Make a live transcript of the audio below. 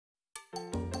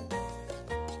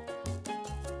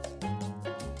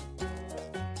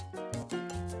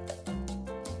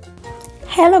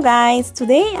Hello guys,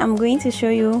 today I'm going to show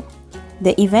you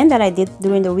the event that I did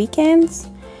during the weekends.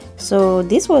 So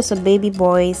this was a baby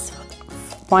boy's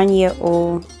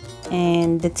 1-year-old,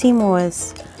 and the theme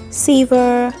was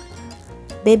silver,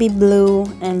 baby blue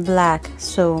and black.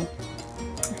 So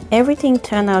everything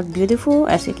turned out beautiful,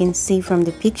 as you can see from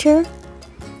the picture,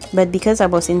 but because I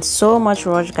was in so much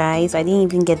rush guys, I didn't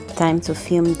even get time to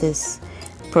film this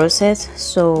process.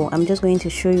 So I'm just going to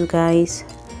show you guys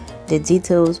the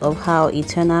details of how it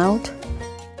turned out.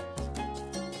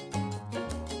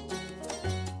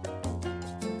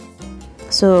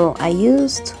 So I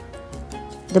used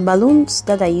the balloons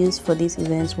that I used for this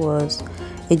event was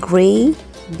a gray,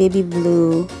 baby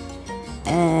blue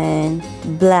and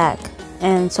black,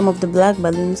 and some of the black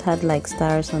balloons had like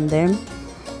stars on them.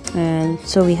 And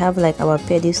so we have like our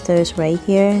pedestals right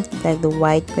here, like the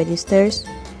white pedestals,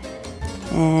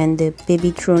 and the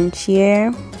baby throne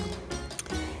chair.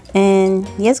 And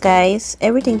yes guys,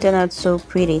 everything turned out so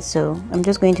pretty. So I'm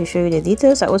just going to show you the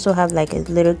details. I also have like a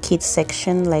little kids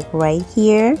section like right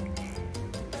here,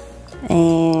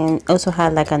 and also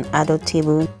had like an adult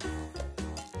table.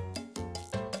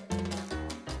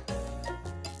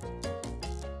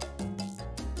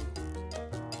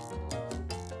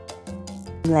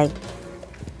 Like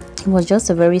it was just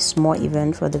a very small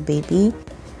event for the baby.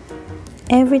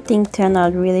 Everything turned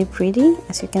out really pretty,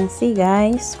 as you can see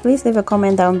guys. Please leave a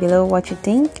comment down below what you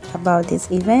think about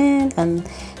this event and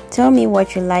tell me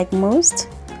what you like most.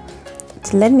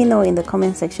 To let me know in the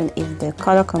comment section if the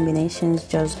color combinations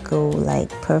just go like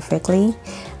perfectly.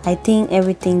 I think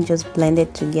everything just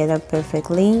blended together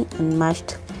perfectly and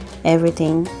matched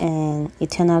everything, and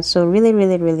it turned out so really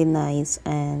nice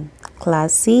and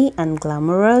classy and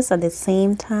glamorous at the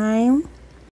same time.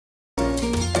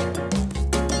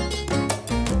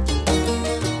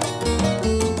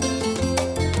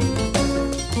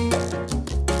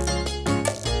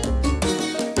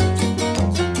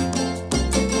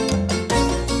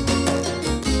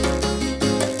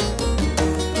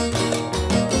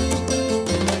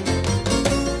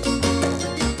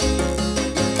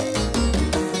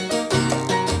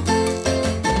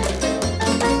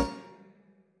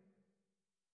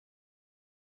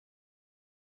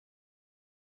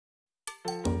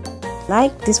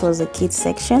 Like this was the kids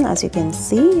section, as you can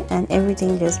see, and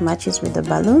everything just matches with the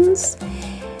balloons.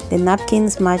 The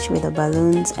napkins match with the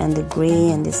balloons and the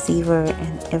gray and the silver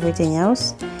and everything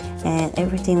else, and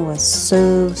everything was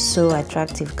so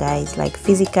attractive guys. Like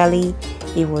physically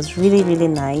it was really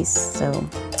nice. So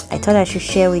I thought I should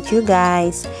share with you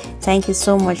guys. Thank you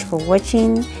so much for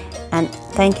watching, and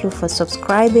thank you for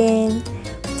subscribing.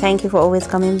 Thank you for always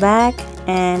coming back.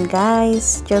 And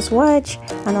guys, just watch,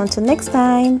 and until next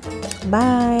time,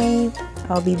 bye.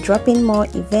 I'll be dropping more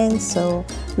events, so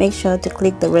make sure to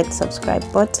click the red subscribe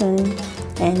button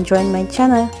and join my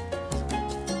channel.